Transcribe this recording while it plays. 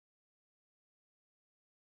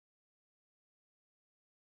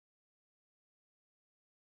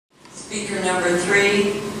Speaker number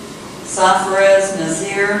 3, Sarfaraz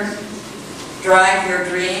Nazir. Drive your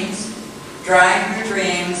dreams. Drive your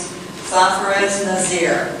dreams. Sarfaraz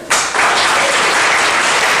Nazir.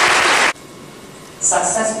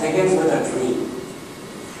 Success begins with a dream.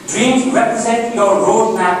 Dreams represent your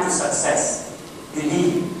roadmap to success.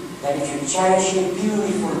 Believe that if you cherish a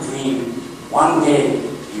beautiful dream, one day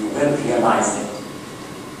you will realize it.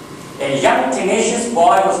 A young, tenacious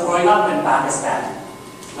boy was growing up in Pakistan.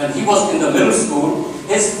 When he was in the middle school,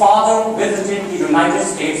 his father visited the United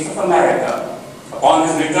States of America. Upon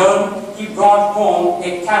his return, he brought home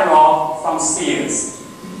a catalog from Sears.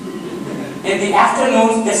 In the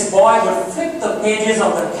afternoons, this boy would flip the pages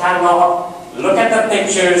of the catalog, look at the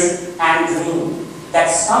pictures, and dream that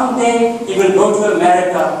someday he will go to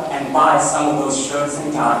America and buy some of those shirts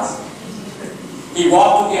and ties. He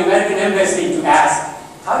walked to the American embassy to ask,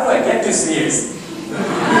 "How do I get to Sears?"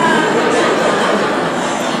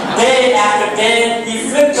 Day after day, he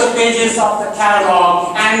flipped the pages of the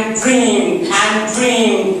catalog and dreamed and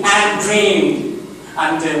dreamed and dreamed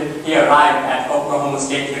until he arrived at Oklahoma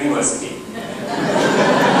State University.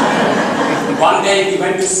 One day he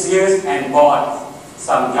went to Sears and bought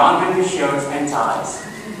some John Henry shirts and ties.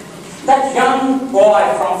 That young boy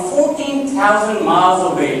from 14,000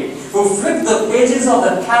 miles away who flipped the pages of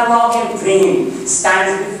the catalog and dreamed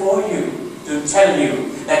stands before you to tell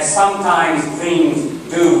you that sometimes dreams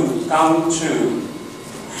do come true.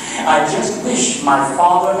 I just wish my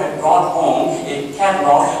father had brought home a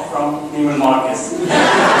catalog from Neiman Marcus.